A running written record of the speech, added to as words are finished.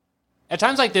at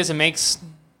times like this, it makes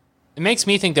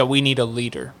me think that we need a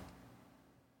leader.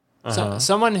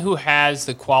 Someone who has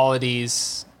the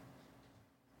qualities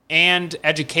and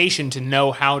education to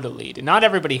know how to lead. And not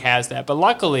everybody has that, but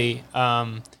luckily,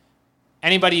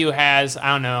 anybody who has,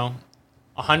 I don't know,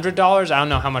 $100, I don't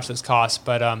know how much this costs,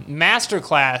 but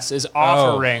Masterclass is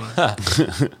offering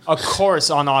a course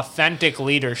on authentic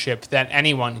leadership that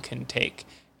anyone can take.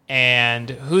 And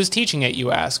who's teaching it,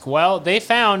 you ask? Well, they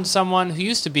found someone who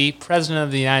used to be president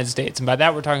of the United States, and by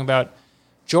that we're talking about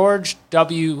George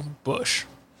W. Bush.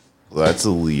 Well, that's a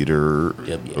leader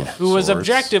who was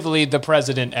objectively the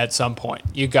president at some point.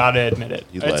 You got to admit it.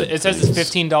 It says it's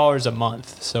 $15 a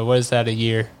month. So what is that a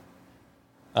year?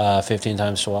 15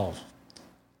 times 12.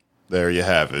 There you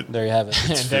have it.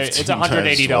 It's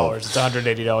 $180. It's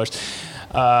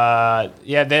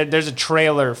 $180. There's a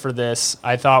trailer for this.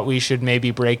 I thought we should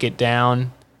maybe break it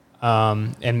down.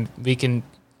 And we can,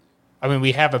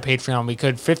 we have a Patreon. We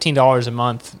could $15 a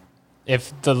month.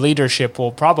 If the leadership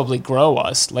will probably grow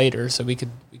us later, so we could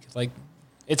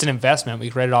it's an investment. We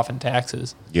could write it off in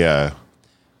taxes. Yeah.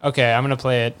 Okay, I'm going to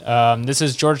play it. This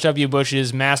is George W.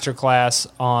 Bush's masterclass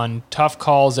on tough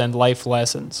calls and life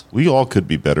lessons. We all could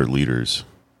be better leaders.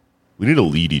 We need to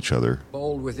lead each other.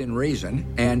 Bold within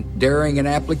reason and daring in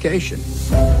application.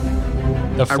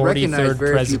 The 43rd I recognize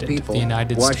very president few people of the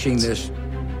United watching States.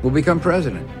 this will become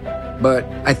president. But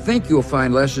I think you'll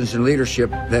find lessons in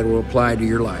leadership that will apply to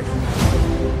your life.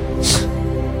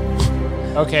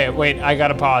 Okay, wait, I got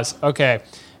to pause. Okay.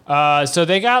 So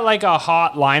they got like a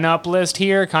hot lineup list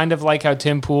here, kind of like how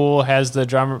Tim Pool has the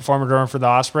former drummer for the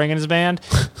Offspring in his band.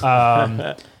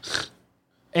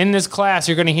 In this class,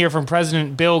 you're going to hear from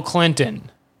President Bill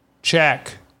Clinton.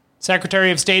 Check.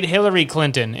 Secretary of State Hillary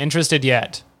Clinton. Interested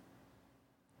yet?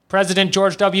 President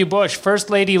George W. Bush. First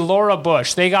Lady Laura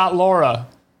Bush. They got Laura.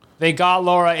 They got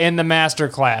Laura in the master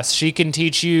class. She can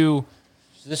teach you.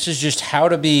 This is just how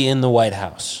to be in the White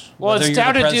House. Well, it's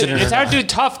how to do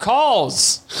tough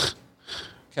calls.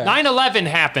 Okay. 9/11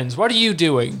 happens. What are you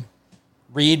doing?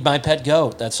 Read My Pet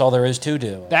Goat. That's all there is to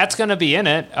do. That's going to be in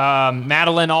it.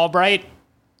 Madeleine Albright.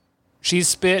 She's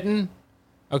spitting.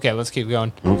 Okay, let's keep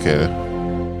going. Okay.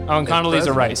 Oh, and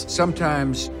Condoleezza Rice.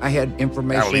 Sometimes I had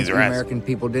information the American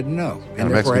people didn't know, and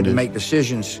Yeah, therefore I had to Mexican make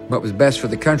decisions what was best for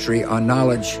the country on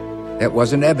knowledge that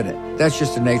wasn't evident. That's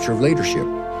just the nature of leadership.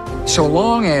 So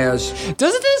long as...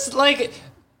 Doesn't this,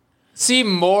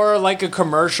 seem more like a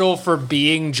commercial for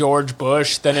being George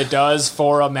Bush than it does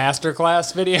for a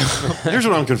masterclass video? Here's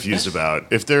what I'm confused about.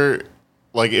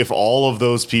 If all of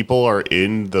those people are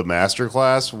in the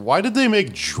masterclass, why did they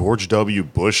make George W.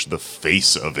 Bush the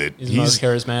face of it? He's most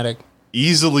charismatic.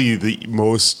 Easily the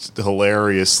most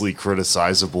hilariously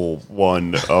criticizable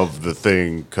one of the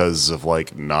thing because of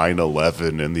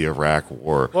 9/11 and the Iraq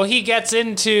War. Well, he gets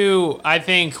into, I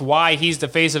think, why he's the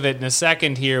face of it in a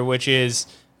second here, which is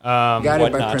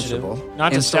guided by principle.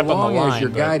 Not to step on the line. So long as you're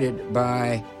guided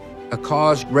by a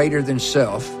cause greater than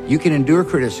self, you can endure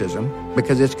criticism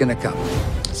because it's going to come.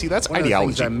 See, that's One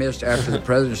ideology. One of the things I missed after the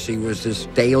presidency was this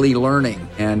daily learning,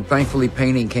 and thankfully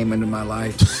painting came into my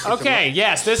life. Okay,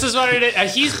 yes, this is what it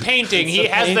is. He's painting. He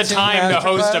has the time to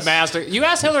host a master. You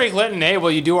ask Hillary Clinton, hey,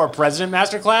 will you do our president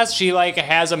masterclass? She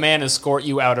has a man escort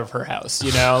you out of her house,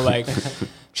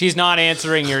 She's not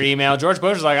answering your email. George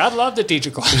Bush is like, I'd love to teach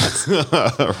a class.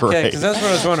 Right. Because that's what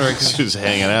I was wondering. Just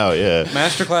hanging out, yeah.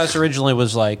 Masterclass originally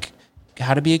was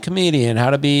how to be a comedian,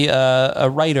 how to be a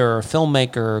writer,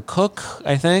 filmmaker, cook,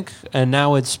 I think. And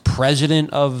now it's president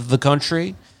of the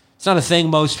country. It's not a thing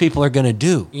most people are going to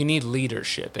do. You need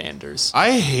leadership, Anders.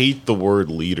 I hate the word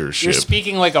leadership. You're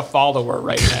speaking like a follower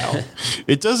right now.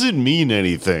 It doesn't mean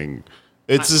anything.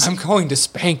 I'm going to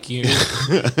spank you.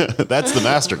 That's the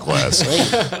master class.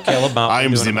 Caleb,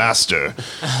 I'm the master.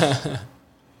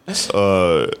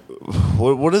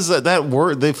 What is that? That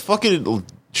word? They fucking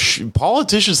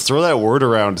politicians throw that word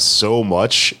around so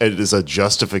much as a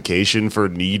justification for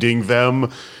needing them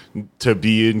to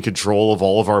be in control of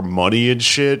all of our money and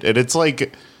shit. And it's I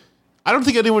don't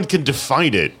think anyone can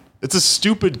define it. It's a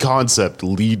stupid concept,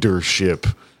 leadership.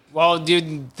 Well,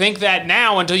 you'd think that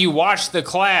now until you watch the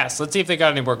class. Let's see if they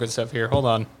got any more good stuff here. Hold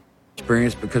on.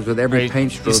 Experience, because with every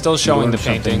paint stroke, he's still showing the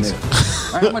paintings. All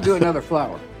right, I'm going to do another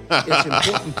flower. It's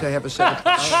important to have a set of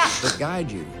priorities that guide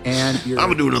you. And your I'm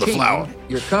going to do another team, flower.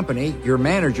 Your company, your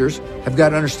managers have got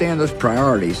to understand those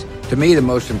priorities. To me, the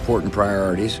most important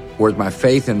priorities were my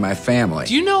faith and my family.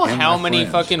 Do you know how many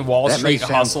fucking Wall Street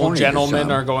hustle gentlemen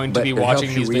are going to be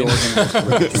watching these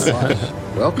videos?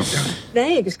 Welcome.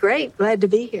 Thanks. Great. Glad to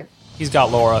be here. He's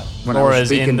got Laura. when I was Laura's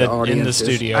speaking in to the audiences,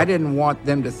 studio. I didn't want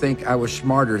them to think I was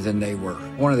smarter than they were.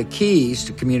 One of the keys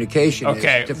to communication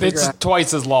Okay, is to figure it's out.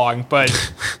 twice as long, but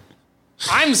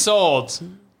I'm sold.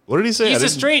 What did he say? He's a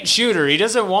straight shooter. He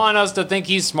doesn't want us to think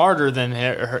he's smarter than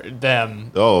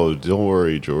them. Oh, don't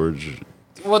worry, George.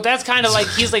 Well, that's kind of like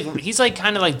he's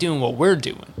kind of like doing what we're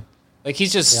doing. Like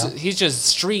he's just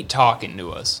street talking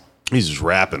to us. He's just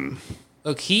rapping.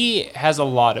 Look, he has a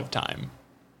lot of time.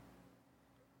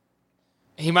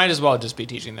 He might as well just be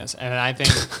teaching this, and I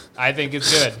think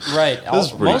it's good. Right. This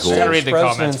is pretty cool. Gotta read the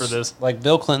comments presidents, for this. Like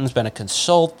Bill Clinton's been a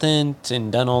consultant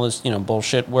and done all this,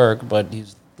 bullshit work, but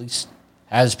he's at least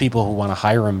has people who want to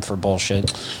hire him for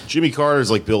bullshit. Jimmy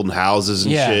Carter's like building houses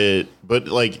and Yeah. shit, but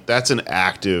like that's an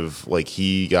active. Like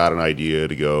he got an idea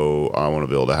to go. I want to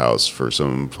build a house for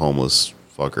some homeless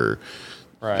fucker.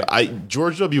 Right.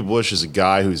 George W. Bush is a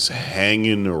guy who's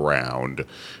hanging around,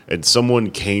 and someone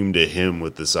came to him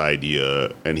with this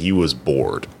idea, and he was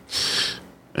bored,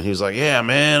 and he was like, "Yeah,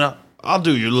 man, I'll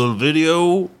do your little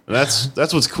video." And that's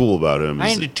what's cool about him. I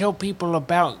is need to tell people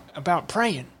about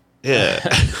praying. Yeah.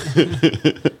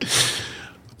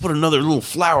 Put another little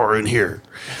flower in here.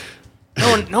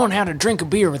 Knowing how to drink a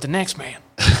beer with the next man.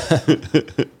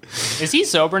 Is he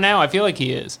sober now? I feel like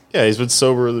he is. Yeah, he's been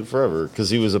sober forever because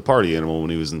he was a party animal when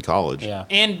he was in college. Yeah.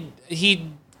 And he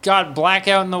got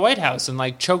blackout in the White House and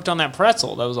like choked on that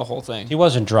pretzel. That was the whole thing. He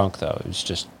wasn't drunk, though. It was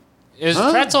just.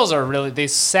 Pretzels are really, they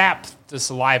sap the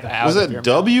saliva out Was of that your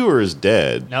W or his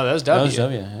dad? mouth. No, that was That W. was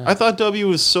W, yeah. I thought W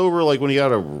was sober like when he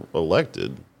got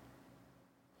elected.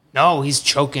 No, he's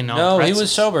choking on No, he pretzels.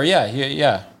 was sober. Yeah.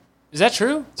 Yeah. Is that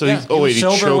true? So Yeah. he was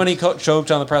sober choked, when he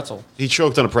choked on the pretzel. he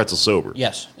choked on a pretzel sober.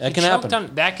 Yes. That He can choked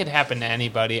happen. that could happen to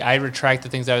anybody. I retract the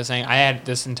things I was saying. I had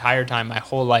this entire time, my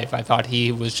whole life, I thought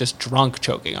he was just drunk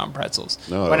choking on pretzels.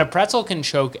 No. When a pretzel can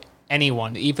choke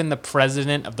anyone, even the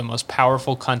president of the most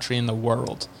powerful country in the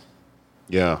world,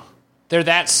 Yeah. they're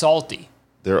that salty,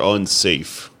 They're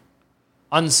unsafe.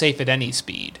 unsafe at any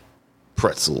speed.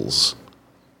 Pretzels.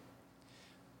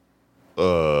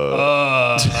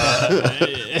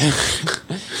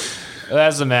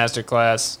 That's a masterclass.